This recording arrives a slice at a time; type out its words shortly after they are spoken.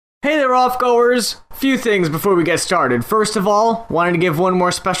Hey there, off-goers! Few things before we get started. First of all, wanted to give one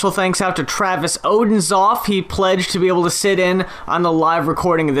more special thanks out to Travis Odenzoff. He pledged to be able to sit in on the live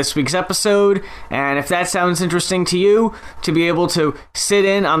recording of this week's episode, and if that sounds interesting to you, to be able to sit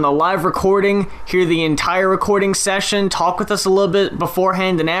in on the live recording, hear the entire recording session, talk with us a little bit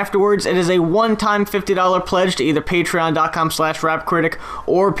beforehand and afterwards, it is a one-time $50 pledge to either patreon.com/rapcritic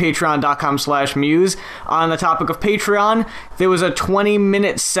or patreon.com/mues. On the topic of Patreon, there was a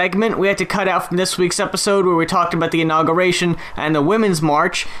 20-minute segment we had to cut out from this week's episode where we talked about the inauguration and the Women's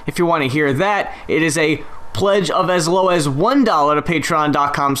March. If you want to hear that, it is a pledge of as low as $1 to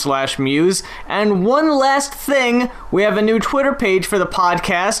patreon.com/muse. And one last thing, we have a new Twitter page for the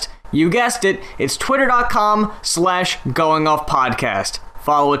podcast. You guessed it, it's twitter.com/goingoffpodcast.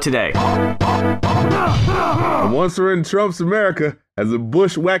 Follow it today. And once we're in Trump's America, as a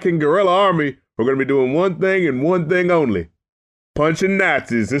bushwhacking guerrilla army, we're going to be doing one thing and one thing only. Punching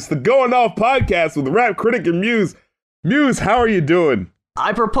Nazis. It's the Going Off podcast with Rap Critic and Muse. Muse, how are you doing?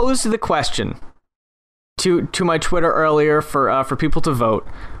 I proposed the question to my Twitter earlier for people to vote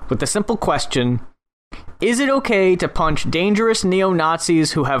with the simple question: is it okay to punch dangerous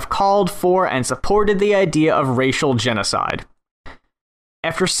neo-Nazis who have called for and supported the idea of racial genocide?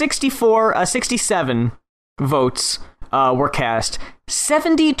 After 67 votes were cast,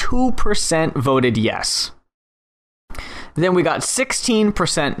 72% voted yes. Then we got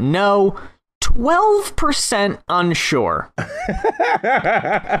 16% no, 12% unsure.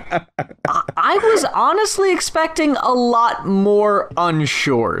 I was honestly expecting a lot more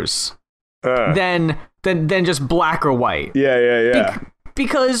unsures than just black or white. Yeah.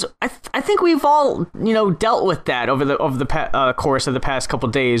 Because I think we've all, dealt with that over the course of the past couple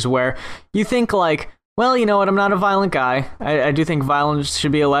days, where you think like, well, you know what, I'm not a violent guy. I do think violence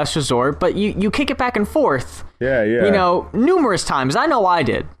should be a last resort, but you kick it back and forth. Yeah. Numerous times. I know I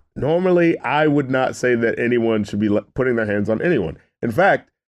did. Normally, I would not say that anyone should be putting their hands on anyone. In fact,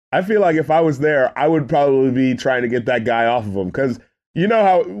 I feel like if I was there, I would probably be trying to get that guy off of him. Because you know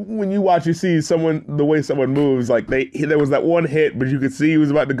how when you see someone, the way someone moves, like there was that one hit, but you could see he was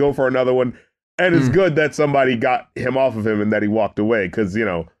about to go for another one. And it's good that somebody got him off of him and that he walked away because,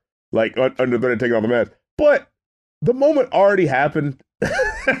 like under threat of taking off the mask. But the moment already happened.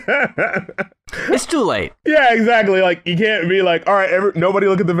 It's too late. Yeah, exactly. Like, you can't be like, all right, nobody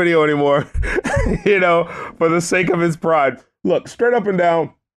look at the video anymore, for the sake of his pride. Look, straight up and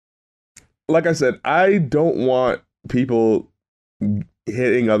down, like I said, I don't want people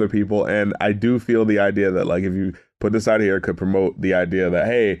hitting other people. And I do feel the idea that, like, if you put this out here, it could promote the idea that,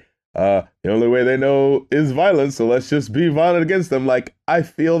 hey, the only way they know is violence, so let's just be violent against them. Like, I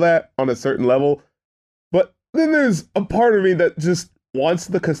feel that on a certain level. But then there's a part of me that just wants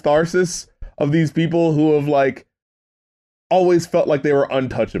the catharsis of these people who have, like, always felt like they were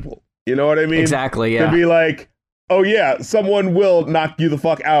untouchable. You know what I mean? Exactly, yeah. To be like, oh yeah, someone will knock you the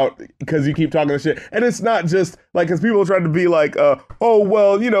fuck out because you keep talking this shit. And it's not just, like, because people try to be like, you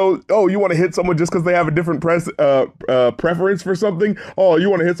want to hit someone just because they have a different preference for something? Oh, you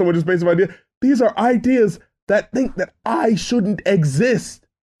want to hit someone just based on idea? These are ideas that think that I shouldn't exist.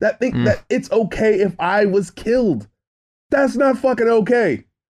 That think that it's okay if I was killed. That's not fucking okay.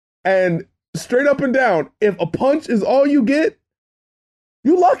 And straight up and down, if a punch is all you get,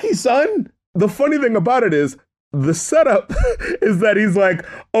 you lucky, son. The funny thing about it is, the setup is that he's like,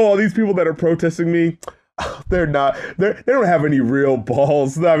 oh, all these people that are protesting me, they don't have any real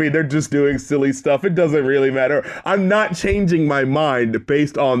balls. I mean, they're just doing silly stuff. It doesn't really matter. I'm not changing my mind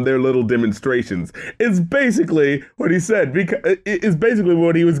based on their little demonstrations. It's basically what he said, because it's basically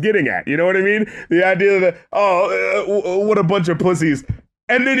what he was getting at. You know what I mean? The idea that, what a bunch of pussies.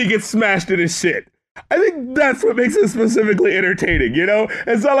 And then he gets smashed in his shit. I think that's what makes it specifically entertaining,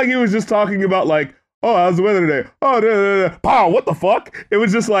 It's not like he was just talking about, like, oh, how's the weather today? Oh, pow, what the fuck? It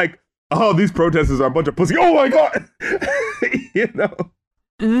was just like, oh, these protesters are a bunch of pussy. Oh my God.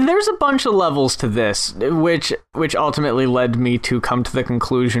 There's a bunch of levels to this, which ultimately led me to come to the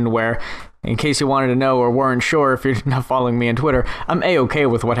conclusion where, in case you wanted to know or weren't sure if you're not following me on Twitter, I'm A-okay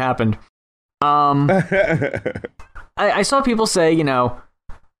with what happened. I saw people say,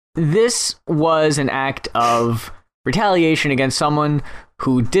 this was an act of retaliation against someone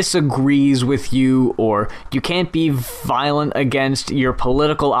who disagrees with you, or you can't be violent against your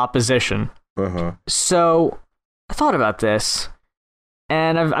political opposition. So I thought about this,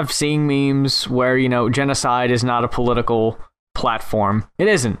 and I've seen memes where, genocide is not a political platform. It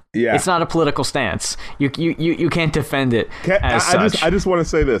isn't. Yeah. It's not a political stance. You can't defend it as such. I just want to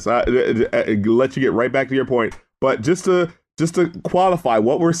say this. I let you get right back to your point, but just to qualify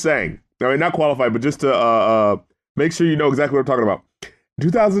what we're saying. I mean, not qualify, but just to make sure you know exactly what I'm talking about.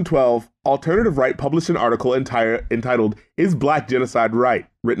 2012, Alternative Right published an article entitled "Is Black Genocide Right?"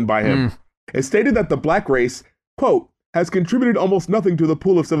 written by him. It stated that the black race, quote, has contributed almost nothing to the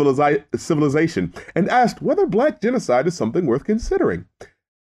pool of civilization, and asked whether black genocide is something worth considering.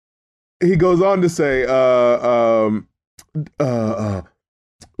 He goes on to say,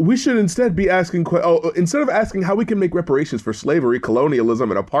 we should instead be asking, instead of asking how we can make reparations for slavery,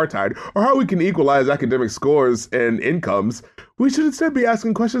 colonialism, and apartheid, or how we can equalize academic scores and incomes, we should instead be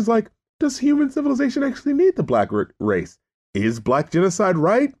asking questions like, does human civilization actually need the black race? Is black genocide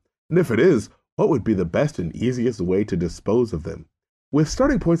right? And if it is, what would be the best and easiest way to dispose of them? With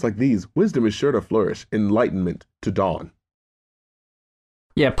starting points like these, wisdom is sure to flourish, enlightenment to dawn.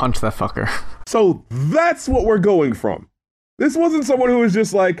 Yeah, punch that fucker. So that's what we're going from. This wasn't someone who was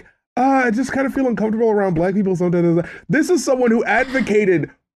just like, I just kind of feel uncomfortable around black people sometimes. This is someone who advocated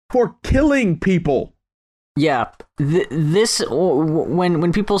for killing people. Yeah, this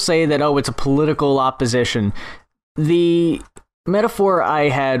when people say that, oh, it's a political opposition, the metaphor I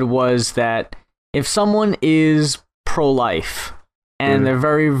had was that if someone is pro-life and they're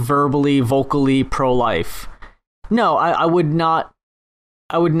very vocally pro-life, no, I would not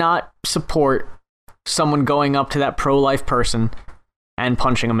support someone going up to that pro-life person and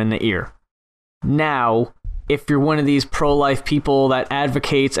punching them in the ear. Now, if you're one of these pro-life people that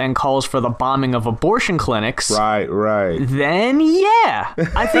advocates and calls for the bombing of abortion clinics, right, then yeah,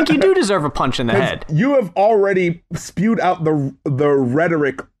 I think you do deserve a punch in the head. You have already spewed out the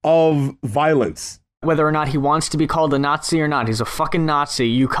rhetoric of violence. Whether or not he wants to be called a Nazi or not, he's a fucking Nazi.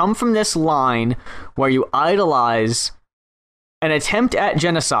 You come from this line where you idolize an attempt at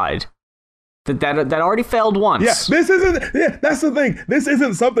genocide that already failed once. Yeah, that's the thing. This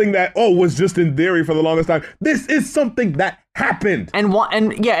isn't something that was just in theory for the longest time. This is something that happened. And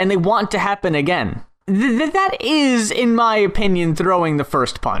they want to happen again. That is, in my opinion, throwing the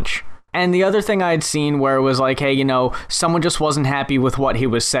first punch. And the other thing I'd seen where it was like, hey, someone just wasn't happy with what he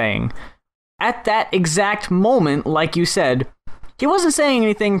was saying. At that exact moment, like you said, he wasn't saying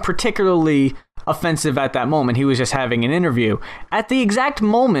anything particularly offensive at that moment. He was just having an interview. At the exact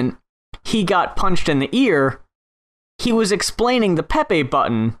moment he got punched in the ear, he was explaining the Pepe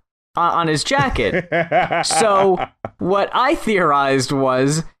button on his jacket. So what I theorized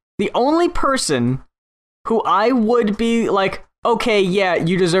was the only person who I would be like, okay, yeah,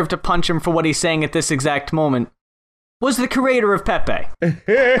 you deserve to punch him for what he's saying at this exact moment, was the creator of Pepe,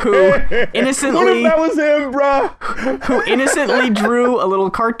 who innocently... What if that was him, bruh? Who innocently drew a little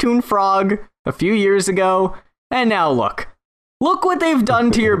cartoon frog a few years ago, and now look what they've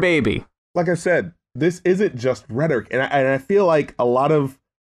done to your baby. Like I said, this isn't just rhetoric, and I feel like a lot of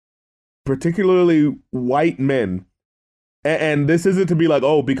particularly white men, and this isn't to be like,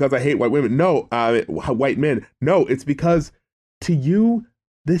 oh, because I hate white women. No, white men. No, it's because to you,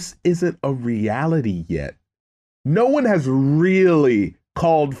 this isn't a reality yet. No one has really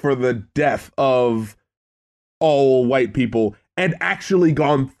called for the death of all white people and actually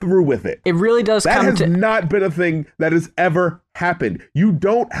gone through with it. It really does that has not been a thing that has ever happened. You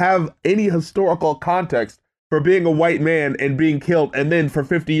don't have any historical context for being a white man and being killed, and then for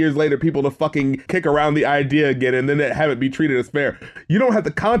 50 years later, people to fucking kick around the idea again and then have it be treated as fair. You don't have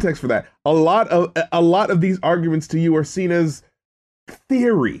the context for that. A lot of these arguments to you are seen as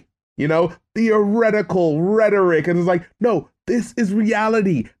theory, theoretical rhetoric. And it's like, no, this is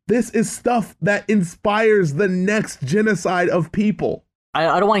reality. This is stuff that inspires the next genocide of people.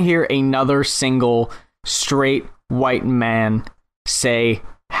 I don't want to hear another single straight white man say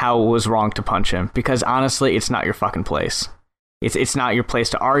how it was wrong to punch him, because honestly, it's not your fucking place. It's not your place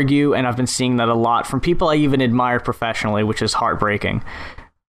to argue, and I've been seeing that a lot from people I even admire professionally, which is heartbreaking.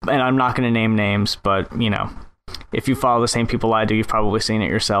 And I'm not going to name names, but, if you follow the same people I do, you've probably seen it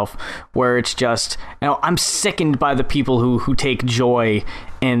yourself, where it's just, I'm sickened by the people who take joy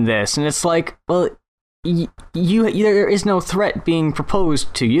in this. And it's like, well, there is no threat being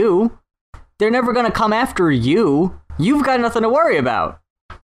proposed to you. They're never going to come after you. You've got nothing to worry about.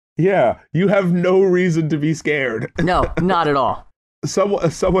 Yeah, you have no reason to be scared. No, not at all.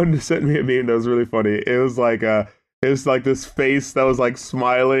 Someone sent me a meme that was really funny. It was like this face that was like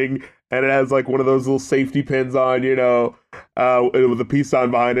smiling, and it has like one of those little safety pins on, with a peace sign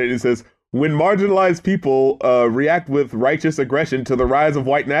behind it. And it says, when marginalized people react with righteous aggression to the rise of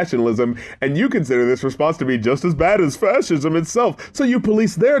white nationalism, and you consider this response to be just as bad as fascism itself, so you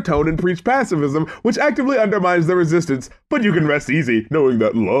police their tone and preach pacifism, which actively undermines their resistance, but you can rest easy knowing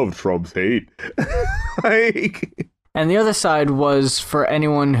that love trumps hate. And the other side was for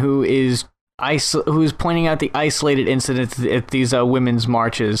anyone who is who's pointing out the isolated incidents at these women's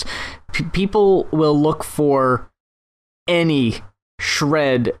marches. People will look for any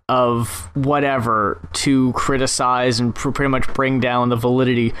shred of whatever to criticize and pretty much bring down the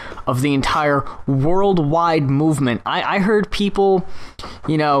validity of the entire worldwide movement. I heard people,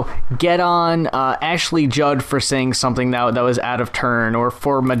 get on Ashley Judd for saying something that was out of turn, or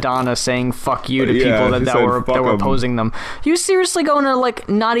for Madonna saying "fuck you" to people that were opposing them. You seriously going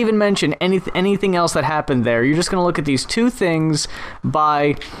to not even mention anything else that happened there? You're just going to look at these two things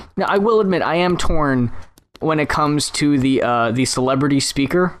by. Now, I will admit I am torn when it comes to the celebrity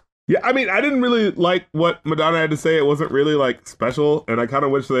speaker. Yeah, I mean, I didn't really like what Madonna had to say. It wasn't really special, and I kind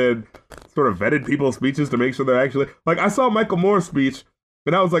of wish they had sort of vetted people's speeches to make sure they're actually I saw Michael Moore's speech,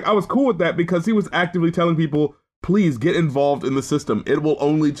 and I was cool with that because he was actively telling people, please get involved in the system. It will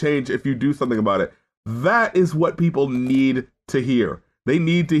only change if you do something about it. That is what people need to hear. They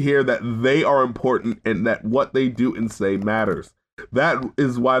need to hear that they are important and that what they do and say matters. That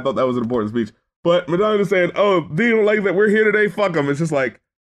is why I thought that was an important speech. But Madonna is saying, oh, they don't like that we're here today, fuck them. It's just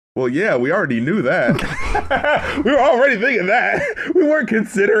well, yeah, we already knew that. We were already thinking that. We weren't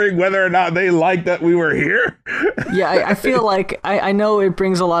considering whether or not they liked that we were here. Yeah, I feel like, I know it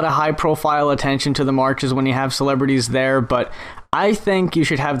brings a lot of high-profile attention to the marches when you have celebrities there, but I think you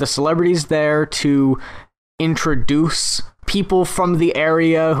should have the celebrities there to introduce people from the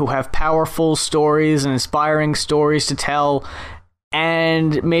area who have powerful stories and inspiring stories to tell,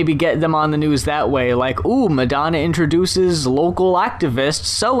 and maybe get them on the news that way. Ooh, Madonna introduces local activist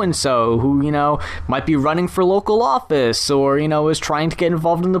so-and-so who, might be running for local office, or, is trying to get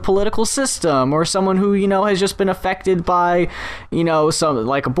involved in the political system, or someone who, has just been affected by, some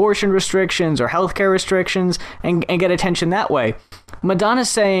abortion restrictions or healthcare restrictions, and get attention that way. Madonna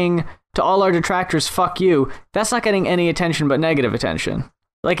saying to all our detractors, fuck you, that's not getting any attention but negative attention.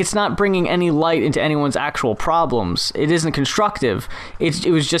 It's not bringing any light into anyone's actual problems. It isn't constructive. It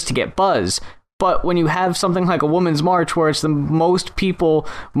was just to get buzz. But when you have something like a women's march where it's the most people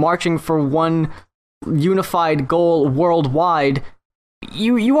marching for one unified goal worldwide,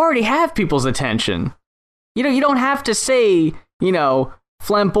 you already have people's attention. You don't have to say,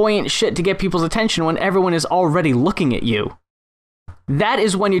 flamboyant shit to get people's attention when everyone is already looking at you. That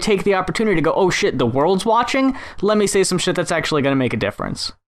is when you take the opportunity to go, oh shit, the world's watching? Let me say some shit that's actually going to make a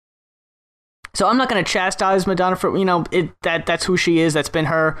difference. So I'm not going to chastise Madonna for, that's who she is. That's been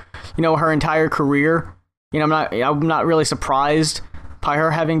her, her entire career. I'm not really surprised by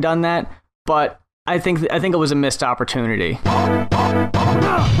her having done that, but I think it was a missed opportunity.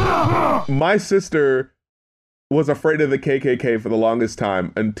 My sister was afraid of the KKK for the longest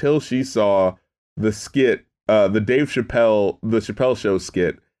time until she saw the skit, the Chappelle Show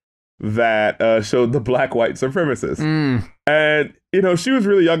skit that showed the black-white supremacists. And, she was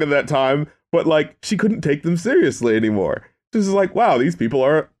really young at that time, but, she couldn't take them seriously anymore. She was wow, these people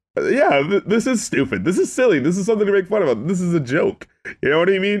are, this is stupid. This is silly. This is something to make fun of. This is a joke. You know what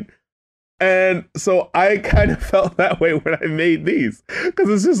I mean? And so I kind of felt that way when I made these. Because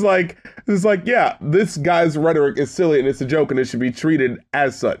it's just yeah, this guy's rhetoric is silly and it's a joke and it should be treated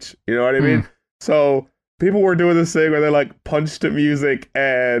as such. You know what I mean? So people were doing this thing where they punched to music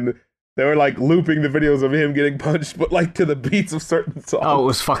and they were looping the videos of him getting punched, but to the beats of certain songs. Oh, it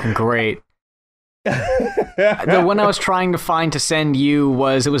was fucking great. The one I was trying to find to send you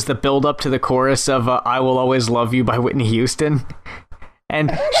was the build up to the chorus of I Will Always Love You by Whitney Houston.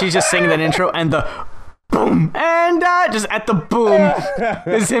 And she's just singing that intro and the boom, and just at the boom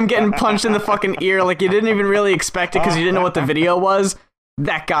is him getting punched in the fucking ear you didn't even really expect it because you didn't know what the video was.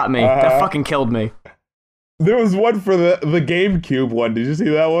 That got me. That fucking killed me. There was one for the GameCube one. Did you see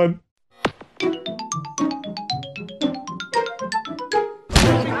that one?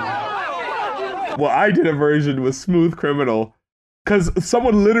 Well, I did a version with Smooth Criminal because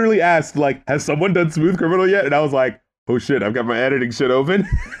someone literally asked, has someone done Smooth Criminal yet? And I was like, oh shit, I've got my editing shit open.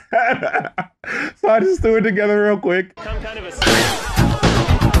 So I just threw it together real quick. Some kind of a...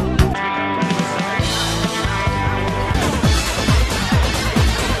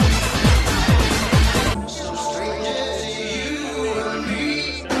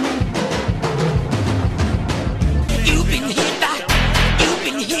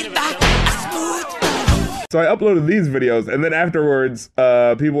 So I uploaded these videos, and then afterwards,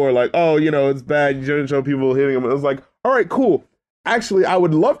 people were like, oh, it's bad. You shouldn't show people hitting them. And I was like, all right, cool. Actually, I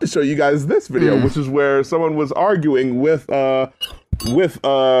would love to show you guys this video, which is where someone was arguing with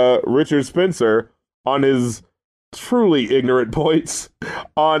Richard Spencer on his truly ignorant points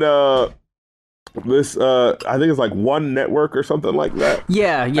on this, I think it's One Network or something like that.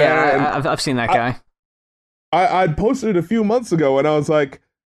 Yeah, I've seen that guy. I'd posted it a few months ago, and I was like,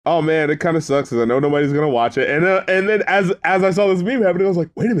 oh man, it kind of sucks because I know nobody's gonna watch it. And then as I saw this meme happening, I was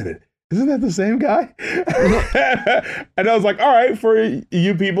like, wait a minute, isn't that the same guy? And I was like, all right, for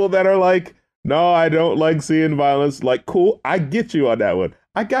you people that are like, no, I don't like seeing violence. Like, cool, I get you on that one.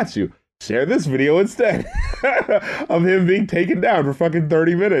 I got you. Share this video instead of him being taken down for fucking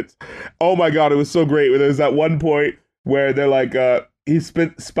 30 minutes. Oh my God, it was so great. There's that one point where they're like, he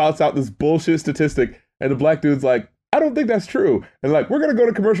spouts out this bullshit statistic, and the black dude's like, I don't think that's true. And like, we're going to go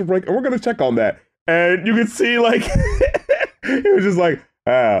to commercial break and we're going to check on that. And you can see like, it was just like,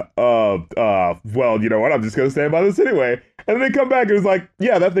 well, you know what? I'm just going to stand by this anyway. And then they come back and it's like,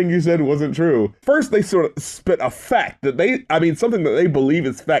 yeah, that thing you said wasn't true. First, they sort of spit a fact that something that they believe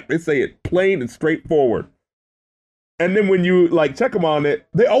is fact. They say it plain and straightforward. And then when you like check them on it,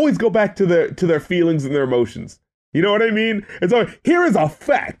 they always go back to their feelings and their emotions. You know what I mean? It's like, here is a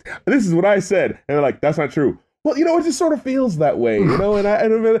fact. This is what I said. And they're like, that's not true. Well, you know, it just sort of feels that way, you know? And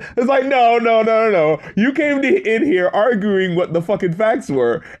it's like, no. You came in here arguing what the fucking facts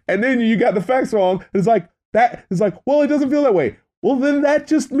were, and then you got the facts wrong. It's like, well, it doesn't feel that way. Well, then that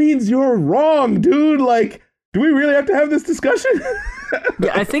just means you're wrong, dude. Like, do we really have to have this discussion?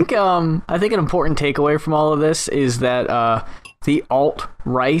 Yeah, I think an important takeaway from all of this is that the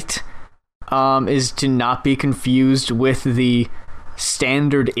alt-right is to not be confused with the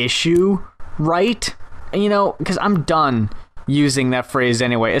standard issue right. You know, because I'm done using that phrase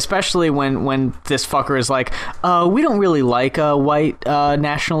anyway, especially when this fucker is like, we don't really like white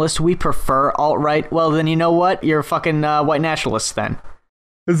nationalists. We prefer alt-right. Well, then you know what? You're a fucking white nationalist then.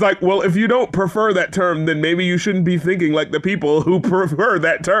 It's like, well, if you don't prefer that term, then maybe you shouldn't be thinking like the people who prefer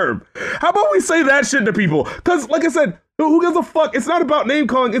that term. How about we say that shit to people? Because, like I said, who gives a fuck? It's not about name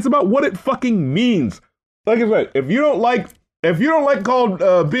calling. It's about what it fucking means. Like I said, if you don't like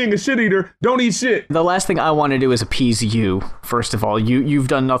called being a shit eater, don't eat shit. The last thing I want to do is appease you. First of all, you've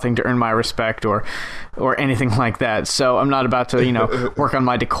done nothing to earn my respect or anything like that. So I'm not about to work on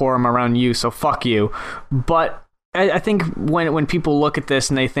my decorum around you. So fuck you. But I think when people look at this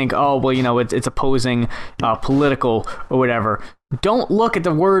and they think, oh well, it's opposing political or whatever. Don't look at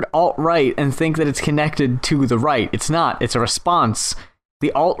the word alt-right and think that it's connected to the right. It's not. It's a response.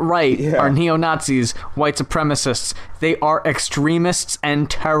 The alt-right are neo-Nazis, white supremacists. They are extremists and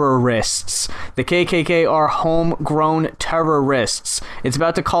terrorists. The KKK are homegrown terrorists. It's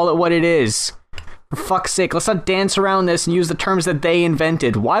about to call it what it is. For fuck's sake, let's not dance around this and use the terms that they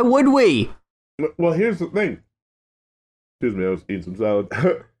invented. Why would we? Well, here's the thing. Excuse me, I was eating some salad.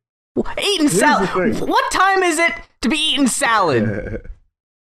 Eating salad? What time is it to be eating salad?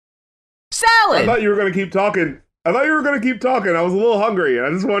 Salad! I thought you were going to keep talking. I was a little hungry, and I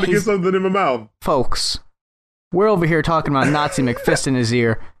just wanted to get something in my mouth. Folks, we're over here talking about Nazi McFist in his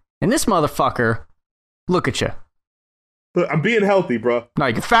ear, and this motherfucker, look at you. Look, I'm being healthy, bro. No,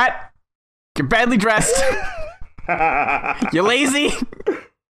 you're fat, you're badly dressed, you're lazy.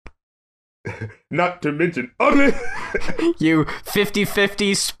 Not to mention ugly. You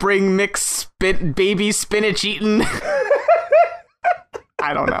 50-50 spring mix baby spinach eating.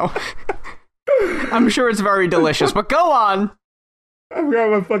 I don't know. I'm sure it's very delicious, but go on. I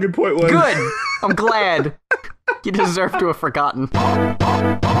forgot what my fucking point was. Good. I'm glad. You deserve to have forgotten.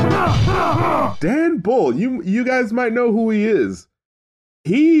 Dan Bull, you guys might know who he is.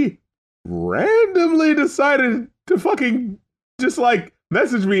 He randomly decided to fucking just like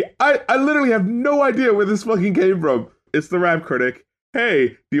message me. I literally have no idea where this fucking came from. It's the Rap Critic.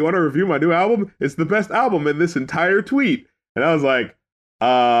 Hey, do you want to review my new album? It's the best album in this entire tweet. And I was like,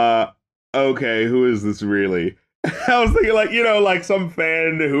 okay, who is this really? I was thinking like some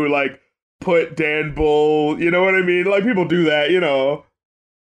fan who like put Dan Bull, you know what I mean? Like people do that,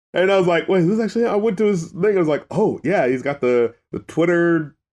 And I was like, wait, this actually, I went to his thing. I was like, oh yeah, he's got the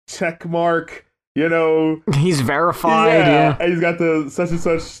Twitter check mark, He's verified, yeah. And he's got the such and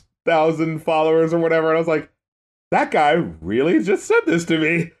such 1,000 followers or whatever. And I was like, that guy really just said this to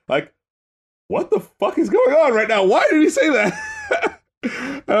me. Like, what the fuck is going on right now? Why did he say that?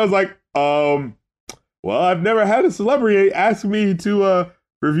 And I was like, well, I've never had a celebrity ask me to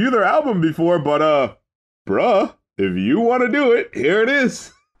review their album before, but bruh, if you want to do it, here it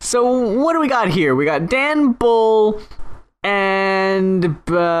is. So what do we got here? We got Dan Bull, and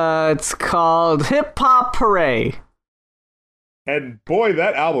it's called Hop Hooray. And boy,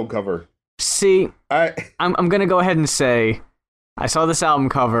 that album cover. See, I'm gonna go ahead and say, I saw this album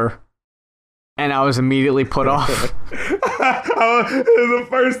cover, and I was immediately put off. The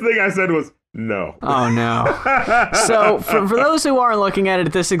first thing I said was, no. Oh, no. So, for those who aren't looking at it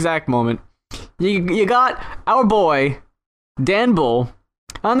at this exact moment, you got our boy, Dan Bull,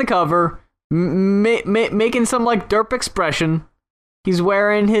 on the cover, making some, like, derp expression. He's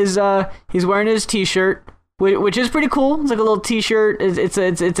wearing his t-shirt, which is pretty cool. It's like a little T-shirt. It's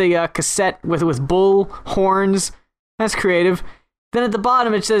a cassette with bull horns. That's creative. Then at the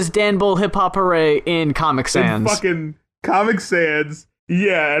bottom it says Dan Bull Hip Hop Hooray in Comic Sans. In fucking Comic Sans.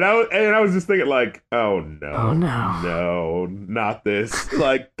 Yeah, and I was just thinking like, oh no, not this.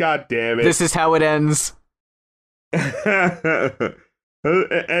 Like, god damn it. This is how it ends. But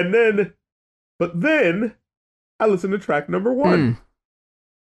then I listened to track number 1.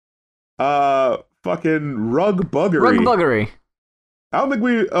 Fucking Rug Buggery. Rug Buggery. I don't think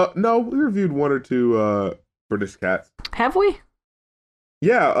we reviewed 1 or 2 British cats. Have we?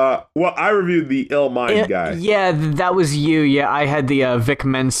 Yeah, well, I reviewed the Ill Mind guy. Yeah, that was you. Yeah, I had the Vic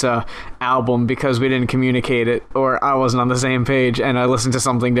Mensa album because we didn't communicate it, or I wasn't on the same page, and I listened to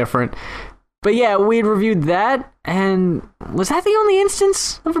something different. But yeah, we reviewed that, and was that the only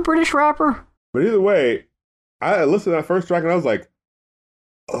instance of a British rapper? But either way, I listened to that first track, and I was like,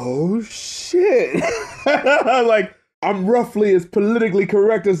 oh, shit. Like, I'm roughly as politically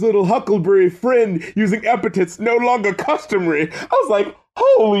correct as little Huckleberry friend using epithets no longer customary. I was like,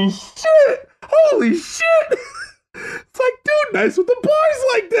 holy shit! It's like, dude, nice with the bars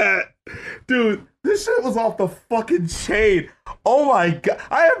like that. Dude, this shit was off the fucking chain. Oh my god.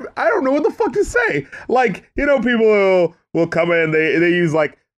 I don't know what the fuck to say. Like, you know, people will come in, they use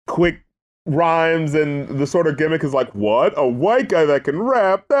like quick rhymes, and the sort of gimmick is like, what? A white guy that can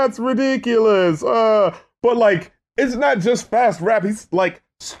rap? That's ridiculous. But like, it's not just fast rap. He's like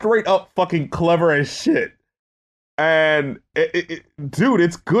straight up fucking clever as shit. And dude,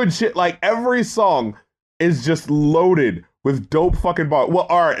 it's good shit. Like, every song is just loaded with dope fucking bars. Well,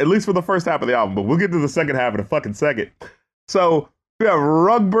 all right, at least for the first half of the album, but we'll get to the second half in a fucking second. So we have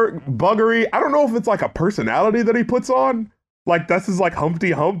Rug Buggery. I don't know if it's like a personality that he puts on. Like, that's his like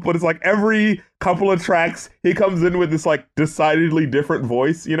Humpty Hump, but it's like every couple of tracks he comes in with this like decidedly different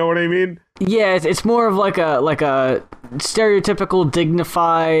voice. You know what I mean? Yeah, it's more of like a stereotypical,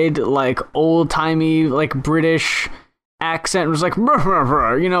 dignified, like old timey, like British accent. It was like,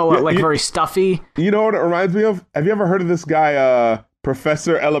 you know, like very stuffy. You know what it reminds me of? Have you ever heard of this guy,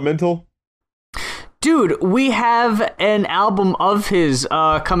 Professor Elemental? Dude, we have an album of his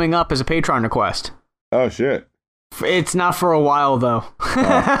coming up as a Patreon request. Oh shit. It's not for a while though.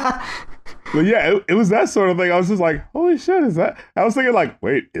 But yeah, it was that sort of thing. I was just like, holy shit, is that? I was thinking like,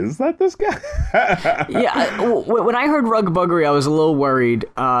 wait, is that this guy? Yeah, when I heard Rug Buggery, I was a little worried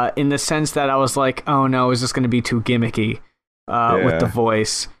in the sense that I was like, oh no, is this going to be too gimmicky with the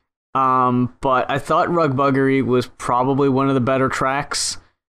voice? But I thought Rug Buggery was probably one of the better tracks.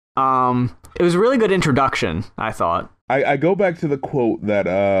 It was a really good introduction, I thought. I go back to the quote that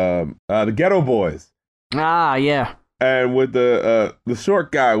the Ghetto Boys. Ah, yeah. And with the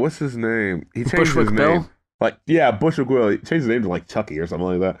short guy, what's his name? He changed Bushwick his name. Bill? Like, yeah, Bushwick Bill. He changed his name to like Chucky or something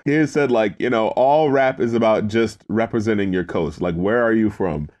like that. He had said like, you know, all rap is about just representing your coast. Like, where are you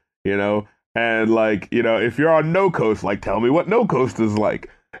from? You know? And like, you know, if you're on no coast, like, tell me what no coast is like.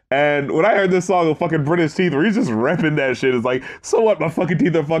 And when I heard this song of fucking British Teeth, where he's just repping that shit, it's like, so what? My fucking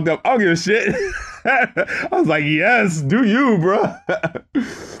teeth are fucked up. I don't give a shit. I was like, yes, do you, bro?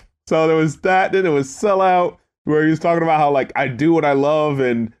 So there was that. Then there was Sellout, where he was talking about how, like, I do what I love,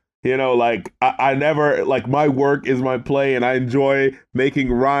 and, you know, like, I never, like, my work is my play, and I enjoy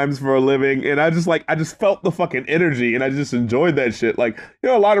making rhymes for a living, and I just felt the fucking energy, and I just enjoyed that shit. Like, you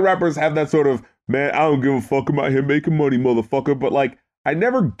know, a lot of rappers have that sort of, man, I don't give a fuck about him making money, motherfucker, but, like, I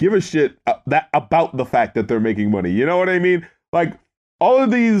never give a shit about the fact that they're making money, you know what I mean? Like, all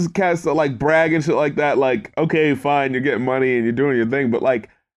of these cats that, like, brag and shit like that, like, okay, fine, you're getting money, and you're doing your thing, but, like,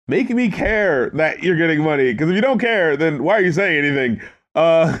 making me care that you're getting money. Because if you don't care, then why are you saying anything?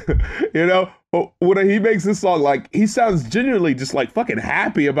 You know, but when he makes this song, like, he sounds genuinely just like fucking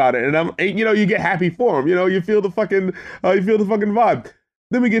happy about it. And you know, you get happy for him. You know, you feel the fucking vibe.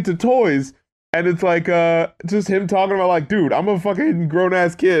 Then we get to Toys, and it's like, just him talking about like, dude, I'm a fucking grown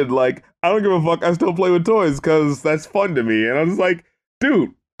ass kid. Like, I don't give a fuck. I still play with toys because that's fun to me. And I was like,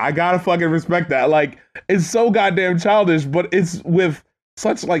 dude, I gotta fucking respect that. Like, it's so goddamn childish, but it's with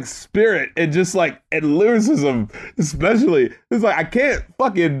such like spirit and just like and lyricism, especially. It's like, I can't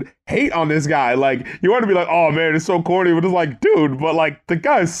fucking hate on this guy. Like, you want to be like, oh man, it's so corny, but it's like, dude, but like the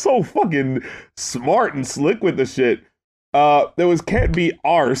guy is so fucking smart and slick with the shit. There was Can't Be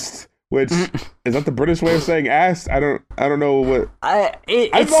Arsed, which is that the British way of saying ass? I don't know what. I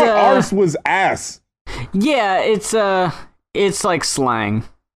thought arse was ass. Yeah, it's like slang.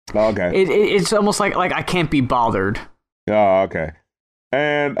 Oh, okay. It's almost like I can't be bothered. Oh, okay.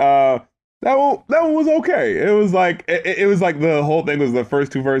 And that one was okay. It was like it was like the whole thing was the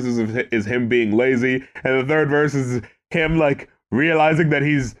first two verses is him being lazy, and the third verse is him like realizing that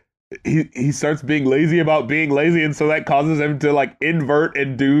he's he starts being lazy about being lazy, and so that causes him to like invert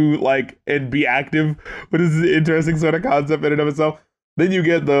and do like and be active, but it's an interesting sort of concept in and of itself. Then you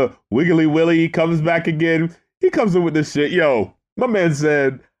get the Wiggly Willy. He comes back again. He comes in with this shit. Yo, my man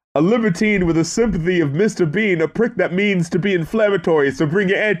said, a libertine with a sympathy of Mr. Bean, a prick that means to be inflammatory, so bring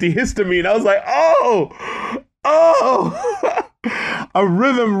your antihistamine. I was like, oh, a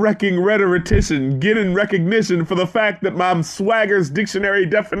rhythm-wrecking rhetorician getting recognition for the fact that my swagger's dictionary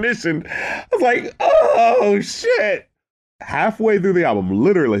definition. I was like, oh, shit. Halfway through the album,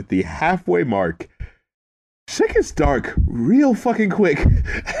 literally at the halfway mark, shit gets dark real fucking quick.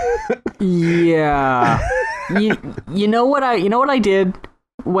 Yeah. You know what I did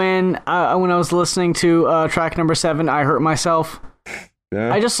when I was listening to track number 7, I Hurt Myself?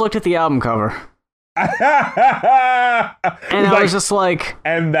 Yeah. I just looked at the album cover. And I was just like...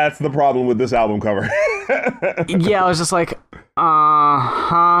 And that's the problem with this album cover. Yeah, I was just like,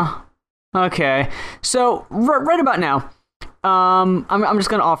 uh-huh. Okay. So, right about now, I'm just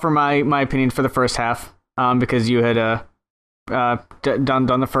going to offer my opinion for the first half, because you had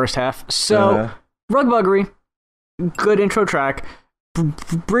done the first half. So, Rug Buggery, good intro track.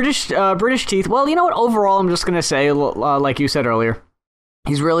 British Teeth. Well, you know what? Overall, I'm just gonna say, like you said earlier,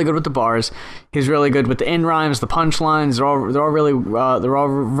 he's really good with the bars. He's really good with the in rhymes, the punchlines. They're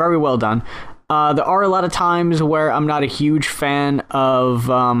all very well done. There are a lot of times where I'm not a huge fan of,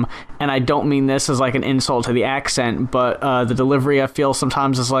 and I don't mean this as like an insult to the accent, but the delivery I feel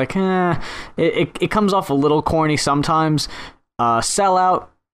sometimes is like, it comes off a little corny sometimes. Sellout,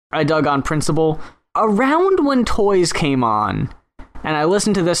 I dug on principle. Around when Toys came on, and I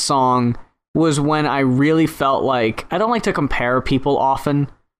listened to this song, was when I really felt like, I don't like to compare people often,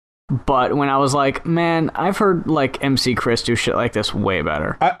 but when I was like, man, I've heard like MC Chris do shit like this way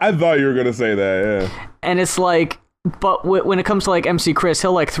better. I thought you were going to say that, yeah. And it's like, but when it comes to like MC Chris,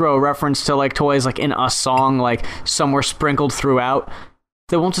 he'll like throw a reference to like Toys like in a song, like somewhere sprinkled throughout.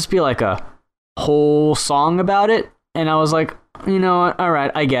 There won't just be like a whole song about it. And I was like, you know what? All right,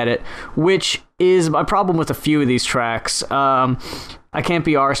 I get it. Which is my problem with a few of these tracks. I Can't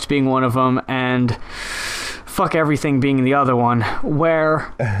Be Arsed being one of them, and Fuck Everything being the other one,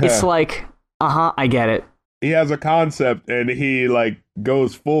 where it's like, I get it. He has a concept, and he like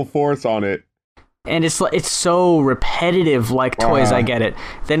goes full force on it. And it's so repetitive, like Toys, I get it.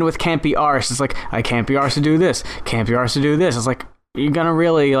 Then with Can't Be Arsed, it's like, I can't be arsed to do this. Can't be arsed to do this. It's like, you're gonna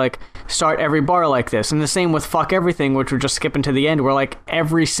really like start every bar like this. And the same with Fuck Everything, which we're just skipping to the end, where like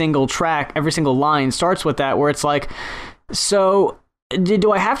every single track, every single line starts with that, where it's like, so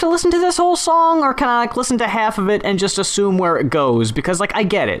do I have to listen to this whole song, or can I like listen to half of it and just assume where it goes? Because like I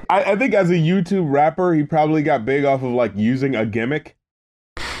get it. I think as a YouTube rapper, he probably got big off of like using a gimmick.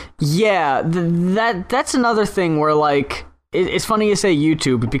 Yeah, that's another thing where like it's funny you say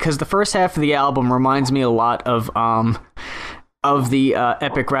YouTube, because the first half of the album reminds me a lot of the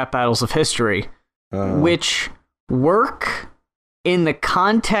epic rap battles of history, which work in the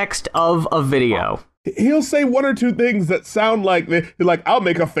context of a video. He'll say one or two things that sound like, I'll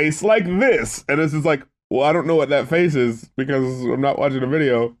make a face like this. And it's just like, well, I don't know what that face is because I'm not watching a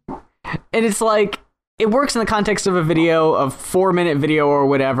video. And it's like, it works in the context of a video, a 4-minute video or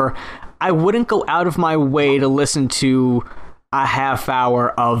whatever. I wouldn't go out of my way to listen to a half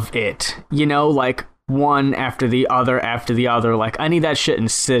hour of it, you know, like one after the other. Like, I need that shit in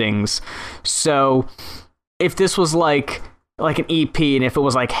sittings. So if this was like an EP, and if it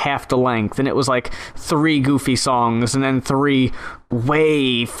was like half the length, and it was like 3 goofy songs and then 3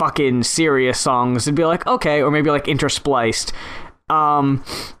 way fucking serious songs, it'd be like, okay, or maybe like interspliced.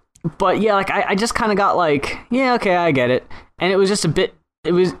 But yeah, like I just kind of got like, yeah, okay, I get it. And it was just it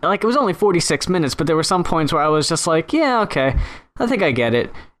was only 46 minutes, but there were some points where I was just like, yeah, okay, I think I get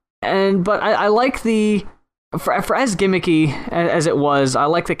it. But I like for as gimmicky as it was, I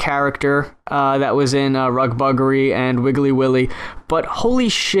like the character that was in Rug Buggery and Wiggly Willy. But holy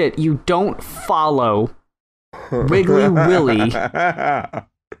shit, you don't follow Wiggly Willy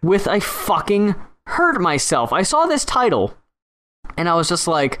with I fucking hurt myself. I saw this title, and I was just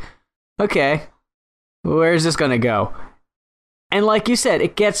like, okay, where's this gonna go? And like you said,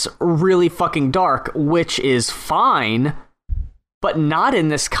 it gets really fucking dark, which is fine, but not in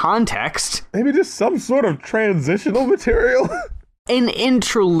this context. Maybe just some sort of transitional material? An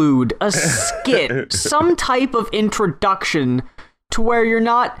interlude, a skit, some type of introduction to where you're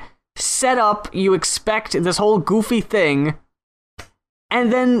not set up, you expect this whole goofy thing,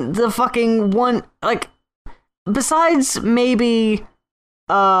 and then the fucking one, like, besides maybe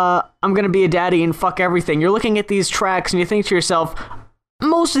I'm gonna be a daddy and fuck everything, you're looking at these tracks and you think to yourself,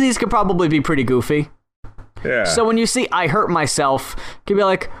 most of these could probably be pretty goofy. Yeah. So when you see I hurt myself, you can be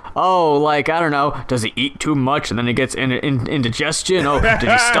like, oh, like, I don't know, does he eat too much and then he gets indigestion? Oh, did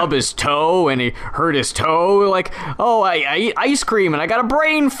he stub his toe and he hurt his toe? Like, oh, I eat ice cream and I got a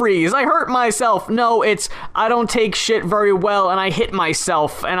brain freeze. I hurt myself. No, it's I don't take shit very well and I hit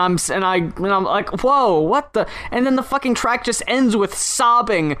myself and I'm like, whoa, what the? And then the fucking track just ends with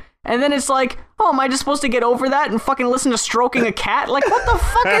sobbing. And then it's like, oh, am I just supposed to get over that and fucking listen to Stroking a Cat? Like, what the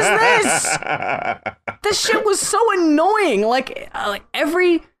fuck is this? This shit was so annoying. Like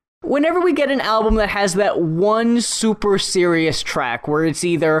whenever we get an album that has that one super serious track where it's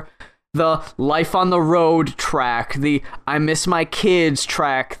either the Life on the Road track, the I Miss My Kids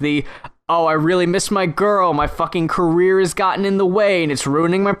track, the oh, I really miss my girl, my fucking career has gotten in the way and it's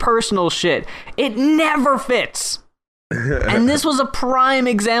ruining my personal shit. It never fits. And this was a prime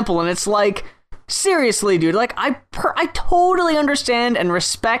example, and it's like, seriously, dude, like, I totally understand and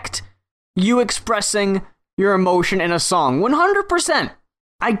respect you expressing your emotion in a song, 100%.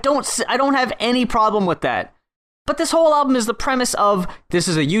 I don't have any problem with that. But this whole album is the premise of, this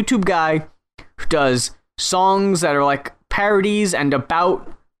is a YouTube guy who does songs that are like parodies and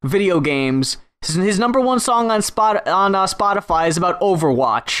about video games. His number one song on Spotify is about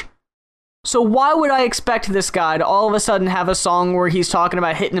Overwatch. So why would I expect this guy to all of a sudden have a song where he's talking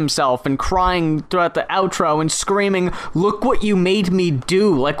about hitting himself and crying throughout the outro and screaming, look what you made me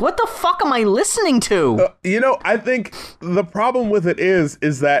do? Like, what the fuck am I listening to? I think the problem with it is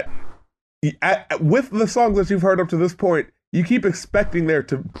that with the songs that you've heard up to this point, you keep expecting there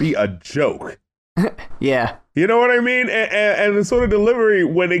to be a joke. Yeah. You know what I mean? And the sort of delivery,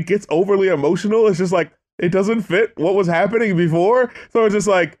 when it gets overly emotional, it's just like, it doesn't fit what was happening before. So it's just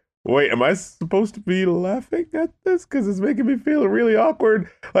like, wait, am I supposed to be laughing at this? Because it's making me feel really awkward.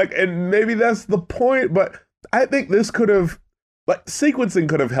 Like, and maybe that's the point, but I think this could have, like, sequencing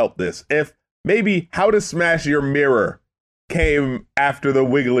could have helped this. If maybe How to Smash Your Mirror came after the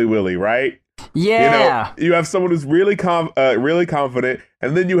Wiggly Willy, right? Yeah. You have someone who's really confident,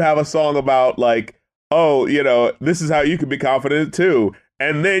 and then you have a song about, like, oh, this is how you can be confident too.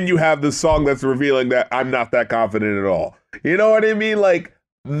 And then you have the song that's revealing that I'm not that confident at all. You know what I mean? Like,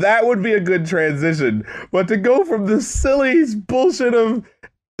 that would be a good transition. But to go from the silly bullshit of,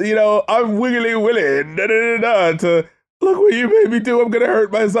 I'm wiggly willy, to look what you made me do, I'm going to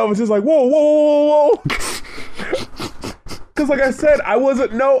hurt myself. It's just like, whoa, whoa, whoa, whoa. Because like I said, I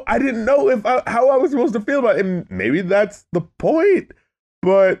didn't know how I was supposed to feel about it. And maybe that's the point.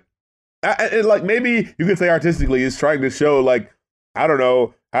 But maybe you could say artistically, he's trying to show, like, I don't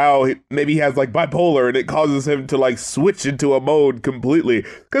know, how maybe he has like bipolar and it causes him to like switch into a mode completely.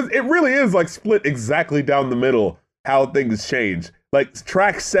 Because it really is like split exactly down the middle how things change. Like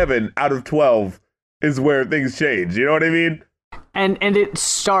track 7 out of 12 is where things change. You know what I mean? And it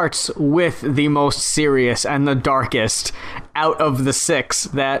starts with the most serious and the darkest out of the 6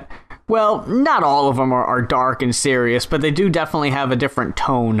 that, well, not all of them are dark and serious, but they do definitely have a different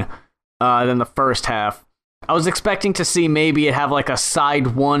tone than the first half. I was expecting to see maybe it have like a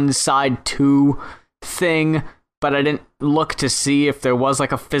side 1, side 2 thing, but I didn't look to see if there was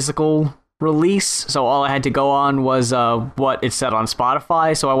like a physical release. So all I had to go on was what it said on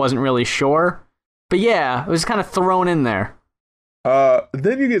Spotify. So I wasn't really sure. But yeah, it was kind of thrown in there.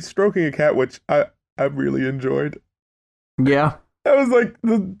 Then you get Stroking a Cat, which I really enjoyed. Yeah. That was like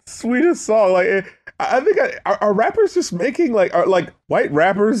the sweetest song. Like, I think are rappers just making are white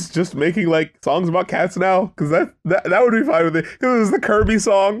rappers just making like songs about cats now? Because that would be fine with it. Because there's the Kirby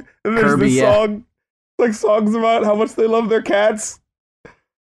song, and there's this song, like songs about how much they love their cats.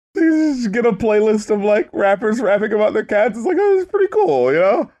 You just get a playlist of like rappers rapping about their cats. It's like, oh, this is pretty cool,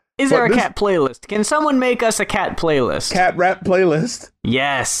 Is there a cat playlist? Can someone make us a cat playlist? Cat rap playlist.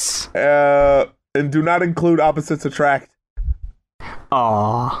 Yes. And do not include Opposites Attract.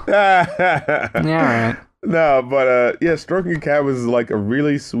 Aww. Alright. No, but yeah, Stroking a Cat was like a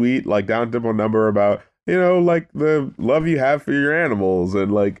really sweet, like down-tempo number about, like the love you have for your animals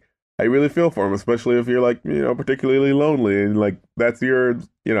and like I really feel for them, especially if you're like, particularly lonely and like that's your,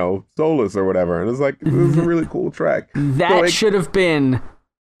 solace or whatever. And it's like, it was a really cool track. That should have been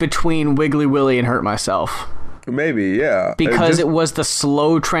between Wiggly Willy and Hurt Myself. Maybe, yeah. Because it was the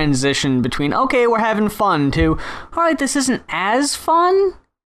slow transition between, okay, we're having fun, to, all right, this isn't as fun,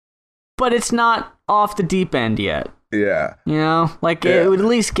 but it's not off the deep end yet. Yeah. It would at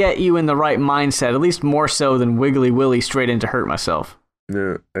least get you in the right mindset, at least more so than Wiggly Willy straight into Hurt Myself.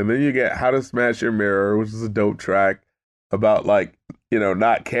 Yeah. And then you get How to Smash Your Mirror, which is a dope track about, like,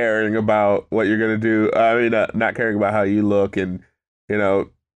 not caring about what you're going to do. I mean, not caring about how you look and,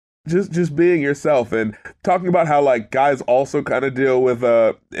 just being yourself and talking about how like guys also kind of deal with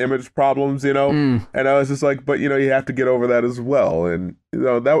image problems, you know. And I was just like, but you know, you have to get over that as well. And you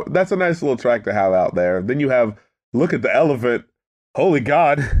know, that's a nice little track to have out there. Then you have Look at the Elephant. Holy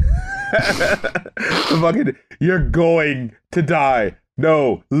God. Fucking, you're going to die.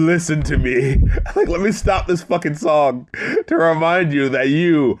 No, listen to me. Like, let me stop this fucking song to remind you that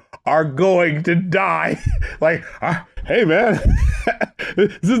you are going to die. Like, hey man,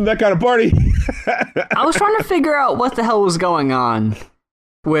 this isn't that kind of party. I was trying to figure out what the hell was going on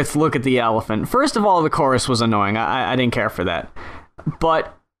with Look at the Elephant. First of all, the chorus was annoying. I didn't care for that.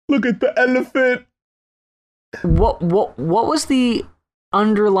 But look at the elephant. What was the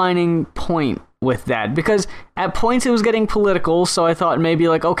underlining point with that? Because at points it was getting political, so I thought maybe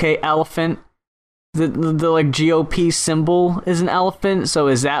like, okay, elephant, the like GOP symbol is an elephant, so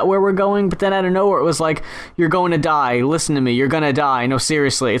is that where we're going? But then out of nowhere it was like, you're going to die, listen to me, you're gonna die, no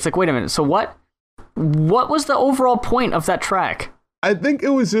seriously. It's like, wait a minute, so what was the overall point of that track? I think it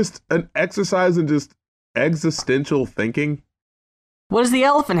was just an exercise in just existential thinking. What does the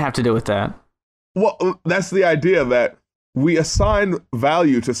elephant have to do with that? Well, that's the idea that we assign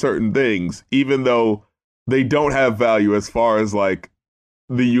value to certain things, even though they don't have value as far as like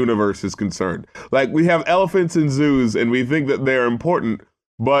the universe is concerned. Like we have elephants in zoos and we think that they're important,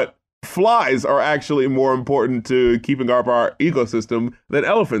 but flies are actually more important to keeping up our ecosystem than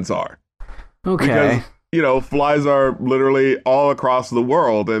elephants are. Okay. Because, you know, flies are literally all across the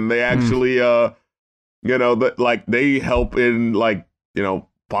world and they actually, you know, like they help in like, you know,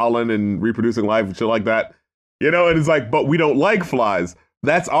 pollen and reproducing life and shit like that. You know, and it's like, but we don't like flies.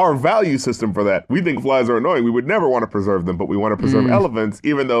 That's our value system for that. We think flies are annoying. We would never want to preserve them, but we want to preserve elephants,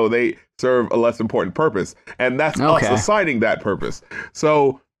 even though they serve a less important purpose. And that's us assigning that purpose.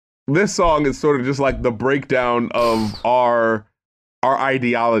 So this song is sort of just like the breakdown of our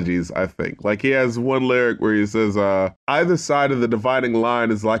ideologies, I think. Like he has one lyric where he says, either side of the dividing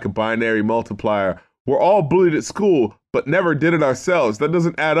line is like a binary multiplier. We're all bullied at school, but never did it ourselves. That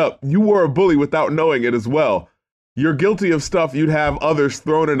doesn't add up. You were a bully without knowing it as well. You're guilty of stuff you'd have others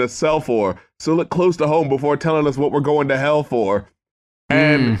thrown in a cell for. So look close to home before telling us what we're going to hell for.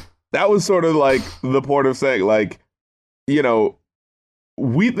 And that was sort of like the point of saying, like, you know,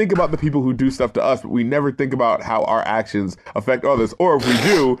 we think about the people who do stuff to us, but we never think about how our actions affect others. Or if we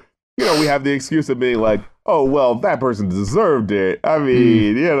do, you know, we have the excuse of being like, oh, well, that person deserved it. I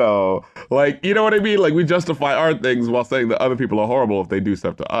mean, you know, like, you know what I mean? Like, we justify our things while saying that other people are horrible if they do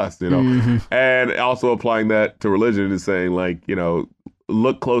stuff to us, you know? And also applying that to religion is saying, like, you know,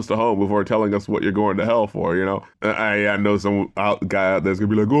 look close to home before telling us what you're going to hell for, you know? I know some guy out there's going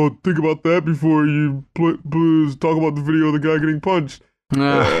to be like, oh, think about that before you talk about the video of the guy getting punched.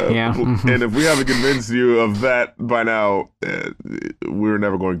 Yeah. And if we haven't convinced you of that by now, we're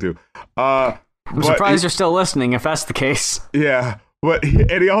never going to. I'm surprised you're still listening if that's the case. Yeah, but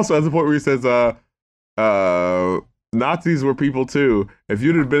he also has a point where he says, Nazis were people too. If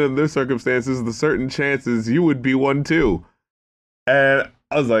you'd have been in their circumstances, the certain chances you would be one too. And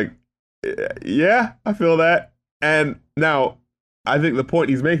I was like, yeah, I feel that. And now, I think the point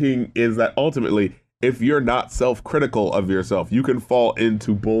he's making is that ultimately, if you're not self-critical of yourself, you can fall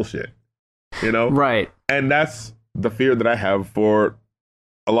into bullshit, you know? Right. And that's the fear that I have for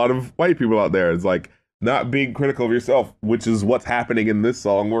a lot of white people out there. It's like not being critical of yourself, which is what's happening in this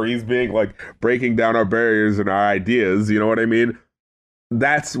song where he's being like breaking down our barriers and our ideas. You know what I mean?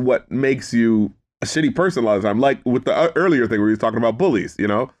 That's what makes you a shitty person a lot of the time. Like with the earlier thing where he was talking about bullies, you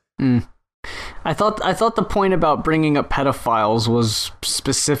know? I thought the point about bringing up pedophiles was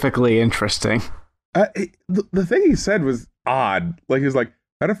specifically interesting. The thing he said was odd. Like he was like,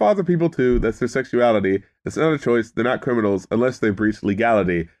 pedophiles are people too. That's their sexuality. It's not a choice. They're not criminals unless they breach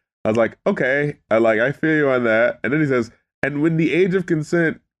legality. I was like, okay, I feel you on that. And then he says, and when the age of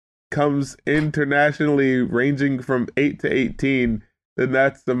consent comes internationally ranging from 8 to 18, then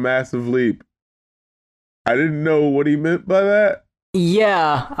that's a massive leap. I didn't know what he meant by that.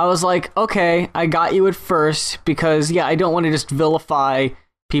 Yeah, I was like, okay, I got you at first because, yeah, I don't want to just vilify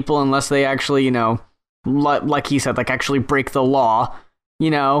people unless they actually, you know, like he said, like actually break the law, you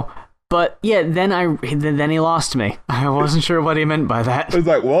know. But yeah, then he lost me. I wasn't sure what he meant by that. It's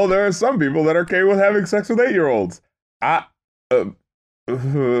like, well, there are some people that are okay with having sex with 8-year-olds.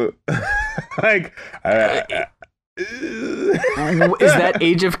 Is that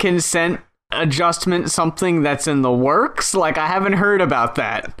age of consent adjustment something that's in the works? Like, I haven't heard about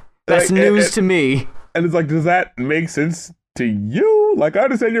that. That's news to me. And it's like, does that make sense to you? Like, I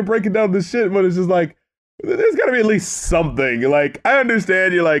understand you're breaking down this shit, but it's just like, there's got to be at least something. Like, I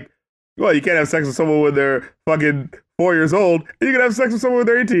understand you're like, well, you can't have sex with someone when they're fucking 4 years old, and you can have sex with someone when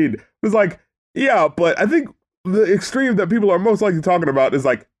they're 18. It's like, yeah, but I think the extreme that people are most likely talking about is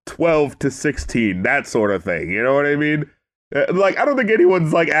like 12 to 16, that sort of thing. You know what I mean? Like, I don't think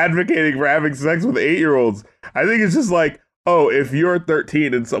anyone's like advocating for having sex with 8-year-olds. I think it's just like, oh, if you're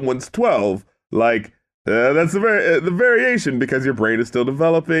 13 and someone's 12, like, that's the variation because your brain is still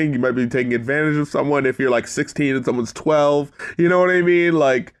developing. You might be taking advantage of someone if you're like 16 and someone's 12. You know what I mean?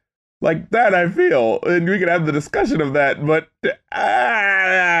 Like that, I feel. And we can have the discussion of that, but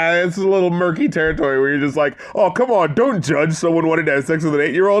it's a little murky territory where you're just like, oh, come on, don't judge someone wanting to have sex with an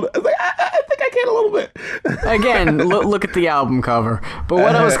 8-year-old. I was like, I think I can a little bit. Again, look at the album cover. But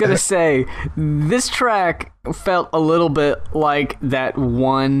what I was going to say, this track felt a little bit like that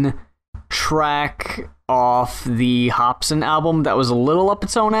one track off the Hobson album that was a little up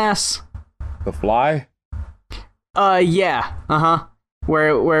its own ass. The Fly? Yeah. Uh-huh. Where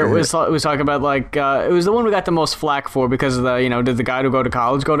it was talking about, like, it was the one we got the most flack for because of the, did the guy who go to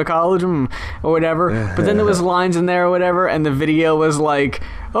college or whatever. But then there was lines in there or whatever, and the video was like,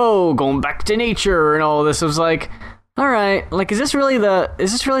 oh, going back to nature and all this. It was like, all right, like, is this really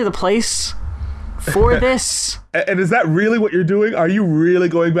the place for this? And is that really what you're doing? Are you really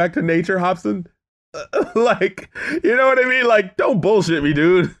going back to nature, Hobson? Like, you know what I mean? Like, don't bullshit me,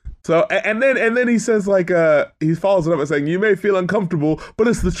 dude. So, and then he says, like, he follows it up by saying, you may feel uncomfortable, but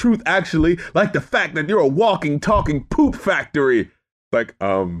it's the truth, actually, like the fact that you're a walking, talking poop factory. Like,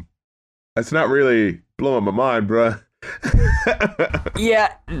 that's not really blowing my mind, bruh.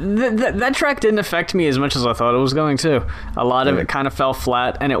 Yeah, that track didn't affect me as much as I thought it was going to. A lot of it kind of fell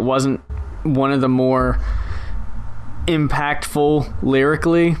flat, and it wasn't one of the more impactful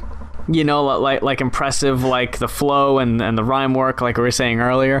lyrically, like impressive, like the flow and the rhyme work, like we were saying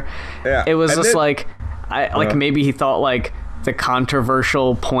earlier. Yeah. It was just like, maybe he thought like the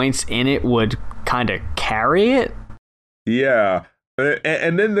controversial points in it would kind of carry it. Yeah.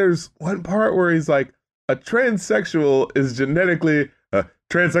 And then there's one part where he's like, a transsexual is genetically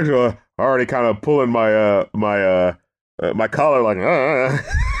transsexual. Already kind of pulling my my collar, like.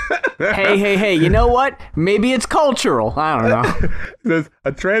 Hey, you know what? Maybe it's cultural. I don't know. It says,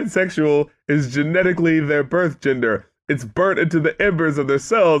 a transsexual is genetically their birth gender. It's burnt into the embers of their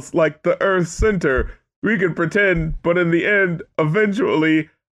cells like the Earth's center. We can pretend, but in the end, eventually,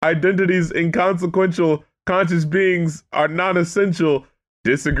 identities inconsequential, conscious beings are non-essential.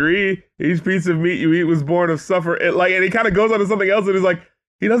 Disagree? Each piece of meat you eat was born of suffer. And he kind of goes on to something else, and he's like,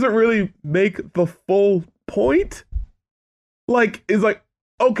 he doesn't really make the full point. Like, it's like,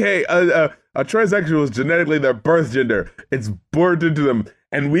 okay, a transsexual is genetically their birth gender. It's burnt into them.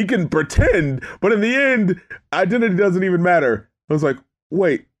 And we can pretend, but in the end, identity doesn't even matter. I was like,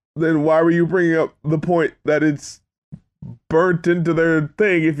 wait, then why were you bringing up the point that it's burnt into their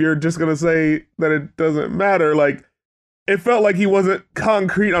thing if you're just going to say that it doesn't matter? Like, it felt like he wasn't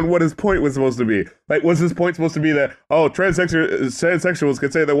concrete on what his point was supposed to be. Like, was his point supposed to be that, oh, transsexuals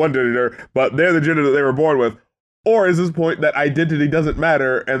can say they're one gender, but they're the gender that they were born with? Or is his point that identity doesn't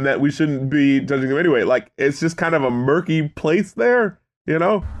matter and that we shouldn't be judging them anyway? Like, it's just kind of a murky place there,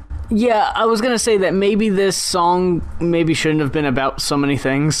 Yeah, I was going to say that maybe this song maybe shouldn't have been about so many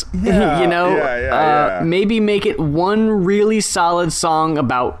things, Yeah. Maybe make it one really solid song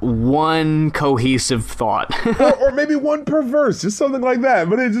about one cohesive thought. or maybe one per verse, just something like that.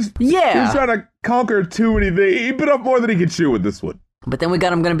 But it just, he was trying to conquer too many things. He bit off more than he could chew with this one. But then we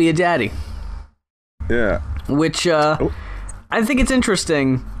got I'm Gonna Be a Daddy. Yeah. Which, I think it's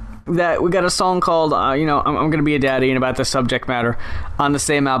interesting that we got a song called, I'm Gonna Be a Daddy, and about the subject matter on the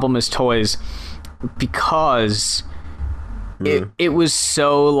same album as Toys, because it was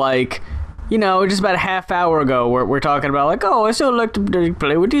so, like, just about a half hour ago we're talking about, like, oh, I still like to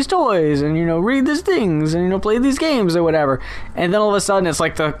play with these toys and, read these things and, play these games or whatever. And then all of a sudden it's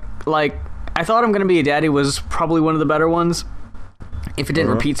like I thought I'm Gonna Be a Daddy was probably one of the better ones if it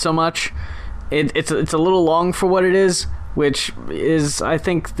didn't repeat so much. It's a little long for what it is, which is, I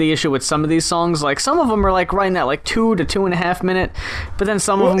think, the issue with some of these songs. Like, some of them are like right in that like 2 to 2.5 minute, but then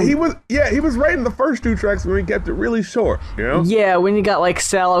some of them he was writing the first 2 tracks when he kept it really short. Yeah, when you got like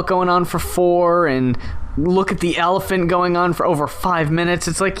Sellout going on for 4 and Look at the Elephant going on for over 5 minutes,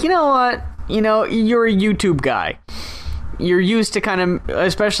 it's like, you know what, you're a YouTube guy. You're used to kind of,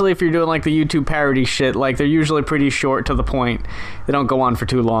 especially if you're doing like the YouTube parody shit, like they're usually pretty short to the point. They don't go on for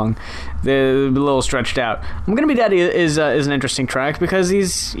too long. They're a little stretched out. I'm Gonna Be Daddy is an interesting track because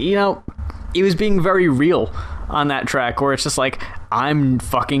he's, he was being very real on that track where it's just like, I'm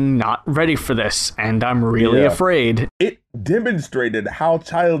fucking not ready for this and I'm really afraid. It demonstrated how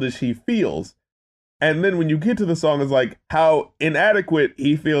childish he feels. And then when you get to the song, it's like how inadequate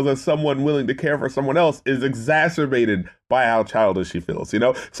he feels as someone willing to care for someone else is exacerbated by how childish he feels, you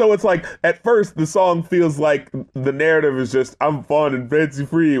know? So it's like, at first, the song feels like the narrative is just, I'm fun and fancy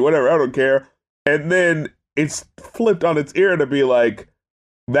free, whatever, I don't care. And then it's flipped on its ear to be like,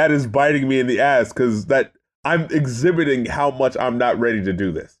 that is biting me in the ass because that I'm exhibiting how much I'm not ready to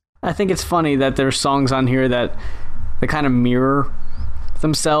do this. I think it's funny that there's songs on here that they kind of mirror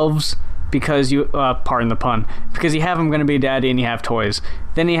themselves because you, pardon the pun, because you have I'm Gonna Be a Daddy and you have Toys.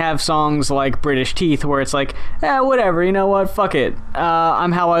 Then you have songs like British Teeth where it's like, whatever, you know what, fuck it.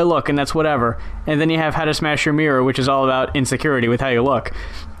 I'm how I look and that's whatever. And then you have How to Smash Your Mirror, which is all about insecurity with how you look.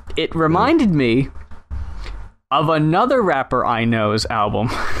 It reminded me of another rapper I know's album.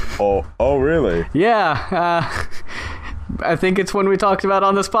 Oh, really? Yeah, I think it's one we talked about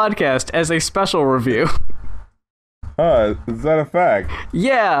on this podcast as a special review. Is that a fact?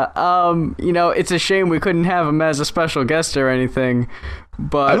 Yeah, it's a shame we couldn't have him as a special guest or anything,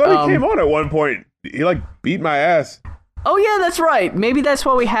 but... I thought he came on at one point. He, beat my ass. Oh, yeah, that's right. Maybe that's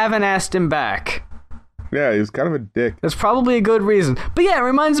why we haven't asked him back. Yeah, he was kind of a dick. That's probably a good reason. But yeah, it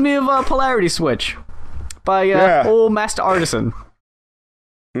reminds me of Polarity Switch by old Master Artisan.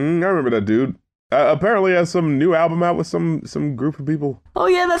 I remember that dude. Apparently has some new album out with some group of people. Oh,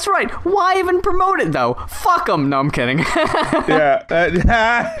 yeah, that's right. Why even promote it, though? Fuck them. No, I'm kidding. Yeah.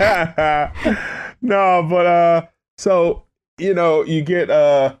 No, but, so, you get,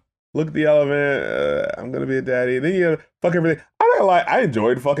 Look at the Elephant, I'm Gonna Be a Daddy, and then you Fuck Everything. I'm not gonna lie, I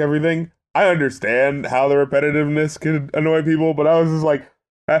enjoyed Fuck Everything. I understand how the repetitiveness could annoy people, but I was just like,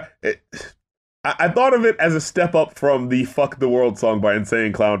 I thought of it as a step up from the Fuck the World song by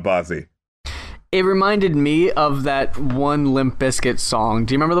Insane Clown Posse. It reminded me of that one Limp Bizkit song.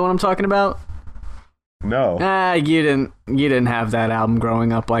 Do you remember the one I'm talking about? No. You didn't have that album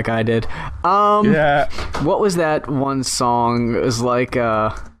growing up like I did. Yeah. What was that one song? It was like,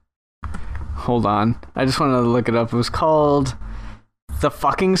 hold on. I just wanted to look it up. It was called The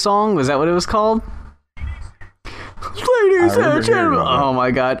Fucking Song? Was that what it was called? Ladies and gentlemen. Oh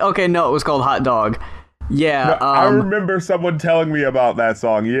my god. Okay, no, it was called Hot Dog. Yeah, no, I remember someone telling me about that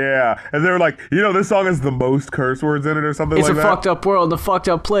song, yeah. And they were like, this song has the most curse words in it or something like that. It's a fucked up world, a fucked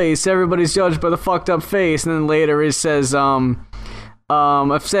up place. Everybody's judged by the fucked up face. And then later it says,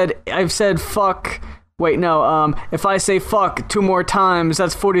 I've said fuck. Wait, no, if I say fuck 2 more times,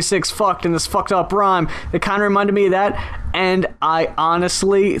 that's 46 fucked in this fucked up rhyme. It kind of reminded me of that. And I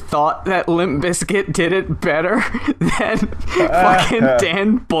honestly thought that Limp Bizkit did it better than fucking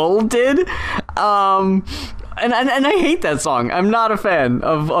Dan Bull did. And I hate that song. I'm not a fan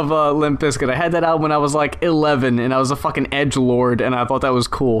of Limp Bizkit. I had that album when I was like 11 and I was a fucking edgelord and I thought that was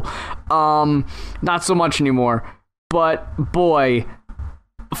cool. Not so much anymore. But boy,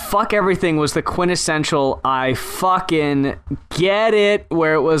 Fuck Everything was the quintessential I fucking get it,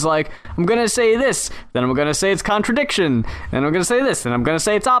 where it was like, I'm gonna say this, then I'm gonna say it's contradiction, then I'm gonna say this, then I'm gonna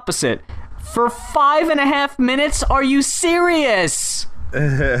say it's opposite. For 5.5 minutes? Are you serious?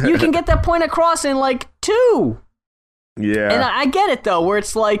 You can get that point across in like 2. Yeah. And I get it though, where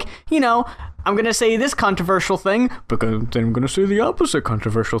it's like, I'm going to say this controversial thing, but then I'm going to say the opposite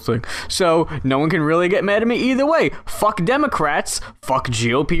controversial thing. So no one can really get mad at me either way. Fuck Democrats, fuck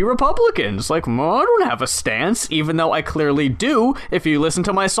GOP Republicans. Like, well, I don't have a stance, even though I clearly do if you listen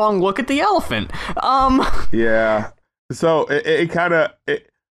to my song Look at the Elephant. Yeah. So it kind of...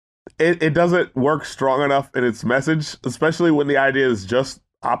 It doesn't work strong enough in its message, especially when the idea is just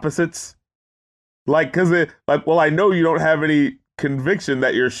opposites. Because I know you don't have any conviction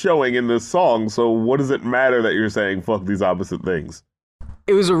that you're showing in this song, so what does it matter that you're saying fuck these opposite things?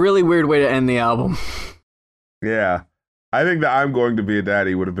 It was a really weird way to end the album. Yeah. I think that I'm Going to Be a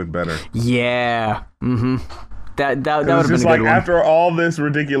Daddy would have been better. Yeah. Mm-hmm. That would have been a good one. After all this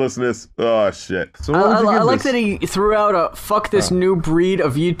ridiculousness, oh shit. So I like that he threw out a fuck this new breed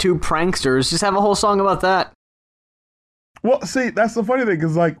of YouTube pranksters. Just have a whole song about that. Well, see, that's the funny thing,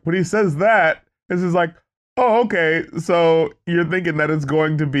 because when he says that, it's just like, oh, okay, so you're thinking that it's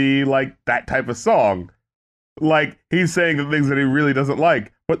going to be like that type of song. Like, he's saying the things that he really doesn't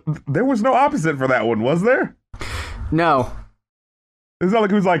like. But there was no opposite for that one, was there? No. It's not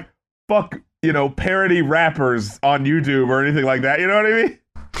like he was like, fuck, parody rappers on YouTube or anything like that, you know what I mean?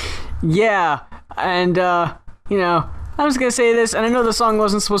 Yeah, and, I was gonna say this, and I know the song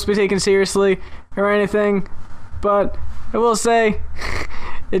wasn't supposed to be taken seriously or anything, but I will say,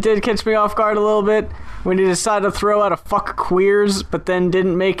 it did catch me off guard a little bit when he decided to throw out a fuck queers, but then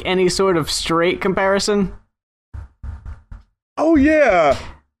didn't make any sort of straight comparison. Oh, yeah.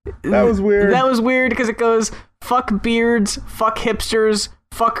 That was weird. That was weird because it goes, fuck beards, fuck hipsters,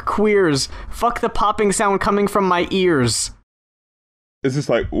 fuck queers, fuck the popping sound coming from my ears. It's just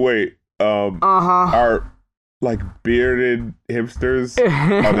like, wait, are like bearded hipsters,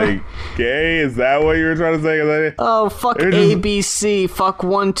 are they gay? Is that what you were trying to say? Oh, fuck ABC, fuck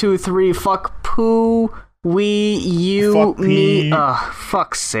 1, 2, 3, fuck poo, we, you, fuck me. Ugh,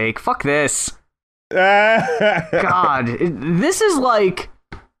 fuck's sake, fuck this. God, this is like,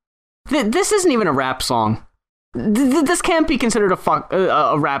 this isn't even a rap song. This can't be considered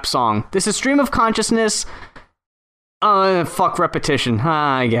a rap song. This is stream of consciousness. Fuck repetition.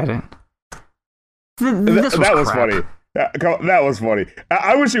 I get it. That was funny. That was funny.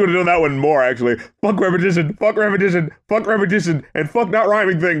 I wish you would have done that one more, actually. Fuck repetition, fuck repetition, fuck repetition, and fuck not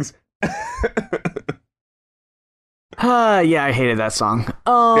rhyming things. Yeah, I hated that song.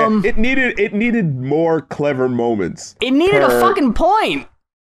 Yeah, it needed more clever moments. It needed a fucking point.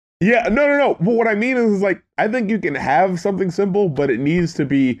 Yeah, no. But what I mean is, like, I think you can have something simple, but it needs to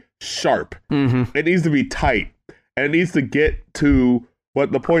be sharp. Mm-hmm. It needs to be tight, and it needs to get to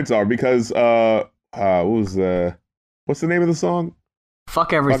what the points are. Because what's the name of the song?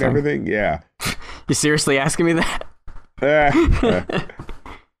 Fuck everything. Fuck everything. Yeah. You seriously asking me that?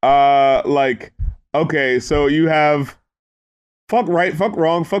 Like, okay, so you have fuck right, fuck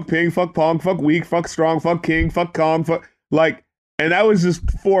wrong, fuck ping, fuck pong, fuck weak, fuck strong, fuck king, fuck Kong, fuck, like, and that was just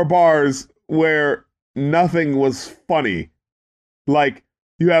 4 bars where nothing was funny. Like,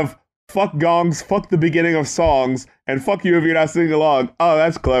 you have fuck gongs, fuck the beginning of songs, and fuck you if you're not singing along. Oh,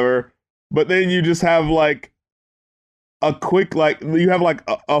 that's clever. But then you just have, like, a quick, like, you have, like,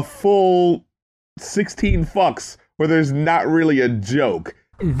 a full 16 fucks where there's not really a joke.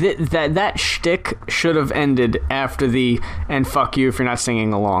 That shtick should have ended after the and fuck you if you're not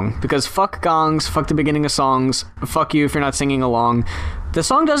singing along. Because fuck gongs, fuck the beginning of songs, fuck you if you're not singing along. The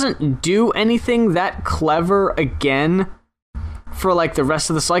song doesn't do anything that clever again for like the rest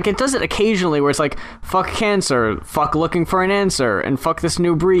of the song. Like, it does it occasionally where it's like fuck cancer, fuck looking for an answer, and fuck this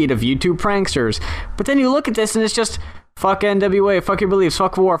new breed of YouTube pranksters. But then you look at this and it's just fuck NWA, fuck your beliefs,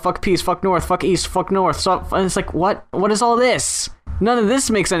 fuck war, fuck peace, fuck north, fuck east, fuck north. And it's like, what is all this? None of this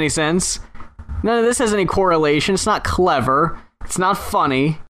makes any sense. None of this has any correlation. It's not clever. It's not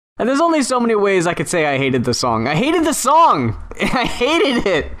funny. And there's only so many ways I could say I hated the song. I hated the song! I hated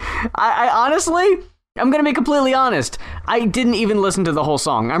it! I honestly, I'm gonna be completely honest. I didn't even listen to the whole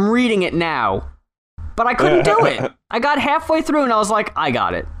song. I'm reading it now. But I couldn't do it. I got halfway through and I was like, I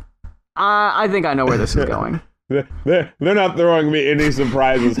got it. I think I know where this is going. They're not throwing me any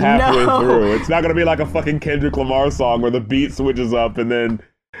surprises halfway through. It's not going to be like a fucking Kendrick Lamar song where the beat switches up and then,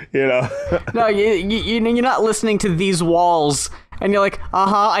 you know. No, you're not listening to These Walls and you're like,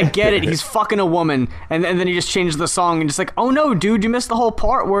 I get it. He's fucking a woman. And then you just change the song and just like, oh no, dude, you missed the whole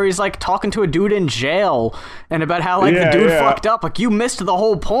part where he's like talking to a dude in jail and about how like the dude fucked up. Like, you missed the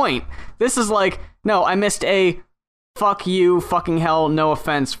whole point. This is like, no, I missed a fuck you, fucking hell, no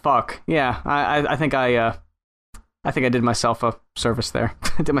offense, fuck. Yeah, I think I did myself a service there.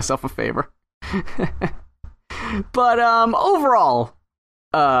 I did myself a favor. But overall,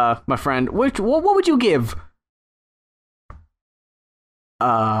 my friend, what would you give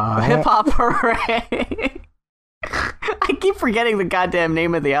Hip Hop Hooray? I keep forgetting the goddamn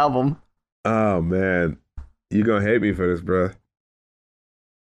name of the album. Oh man, you gonna hate me for this, bro.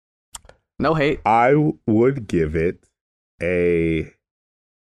 No hate. I would give it a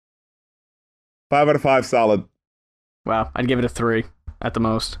 5 out of 5 solid. Wow, I'd give it a 3 at the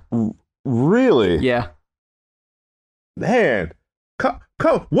most. Really? Yeah. Man,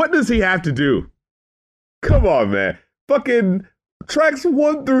 come, what does he have to do? Come on, man. Fucking tracks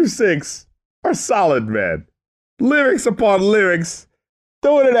 1 through 6 are solid, man. Lyrics upon lyrics,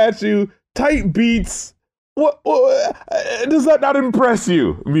 throwing it at you, tight beats. What does that not impress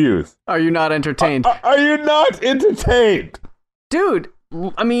you, Muse? Are you not entertained? Are you not entertained? Dude,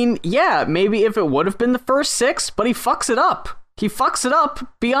 I mean, yeah, maybe if it would have been the first 6, but he fucks it up. He fucks it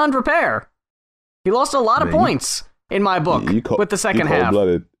up beyond repair. He lost a lot of points in my book with the second half.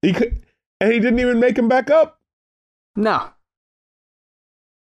 And he didn't even make him back up? No.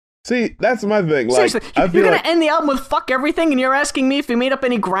 See, that's my thing. Seriously, you're going to end the album with fuck everything and you're asking me if he made up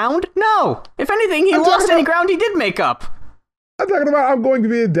any ground? No. If anything, he lost any ground he did make up. I'm talking about I'm going to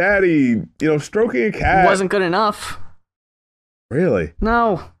be a daddy, stroking a cat. It wasn't good enough. Really?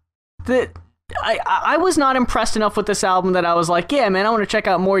 No. I was not impressed enough with this album that I was like, yeah, man, I want to check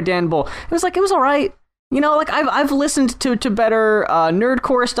out more Dan Bull. It was all right. I've listened to better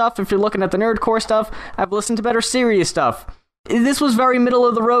nerdcore stuff. If you're looking at the nerdcore stuff, I've listened to better serious stuff. This was very middle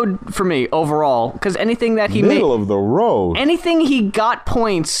of the road for me overall, because anything that he middle of the road, anything he got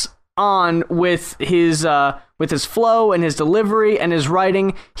points on with his flow and his delivery and his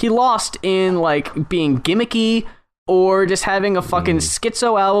writing. He lost in like being gimmicky or just having a fucking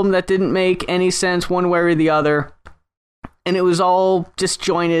schizo album that didn't make any sense one way or the other. And it was all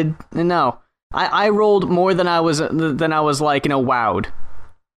disjointed. And no, I rolled more than I was like, wowed.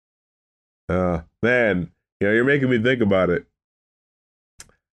 Man, you're making me think about it.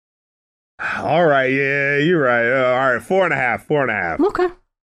 All right, yeah, you're right. All right, 4.5. Okay.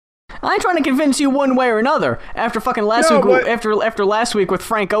 I ain't trying to convince you one way or another. After fucking last week with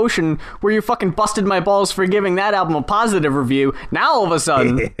Frank Ocean, where you fucking busted my balls for giving that album a positive review. Now all of a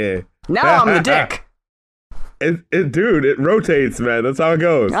sudden, now I'm the dick. Dude, it rotates, man. That's how it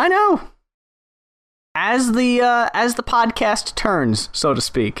goes. I know. As the podcast turns, so to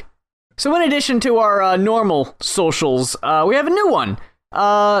speak. So in addition to our normal socials, we have a new one.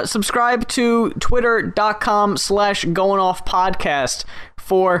 Subscribe to twitter.com/goingoffpodcast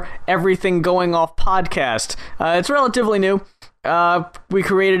for everything Going Off Podcast. It's relatively new. We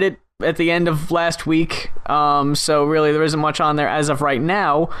created it at the end of last week, so really there isn't much on there as of right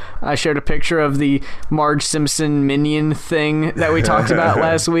now. I shared a picture of the Marge Simpson minion thing that we talked about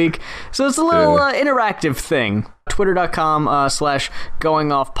last week, so it's a little interactive thing.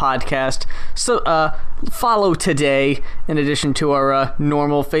 Twitter.com/goingoffpodcast. So follow today, in addition to our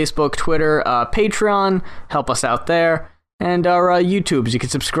normal Facebook, Twitter, Patreon. Help us out there. And our YouTubes. You can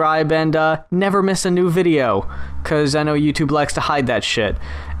subscribe and never miss a new video, because I know YouTube likes to hide that shit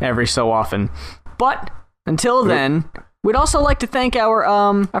every so often. But until then, we'd also like to thank our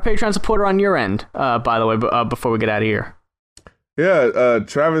Patreon supporter on your end, by the way, before we get out of here. Yeah,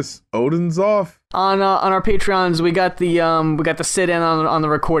 Travis Odenzoff. On our Patreons, we got the sit-in on the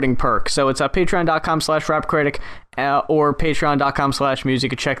recording perk. So it's patreon.com/rapcritic or patreon.com/mues. You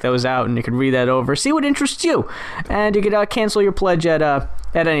can check those out and you can read that over, see what interests you, and you can cancel your pledge at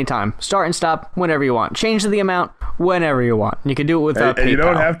any time. Start and stop whenever you want. Change the amount whenever you want. You can do it with PayPal. And you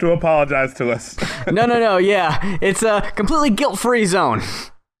don't have to apologize to us. No. Yeah, it's a completely guilt-free zone.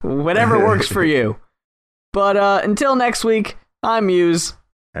 Whatever works for you. But until next week, I'm Muse.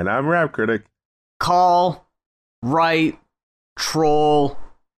 And I'm Rap Critic. Call, write, troll,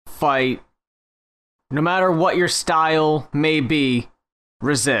 fight. No matter what your style may be,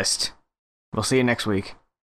 resist. We'll see you next week.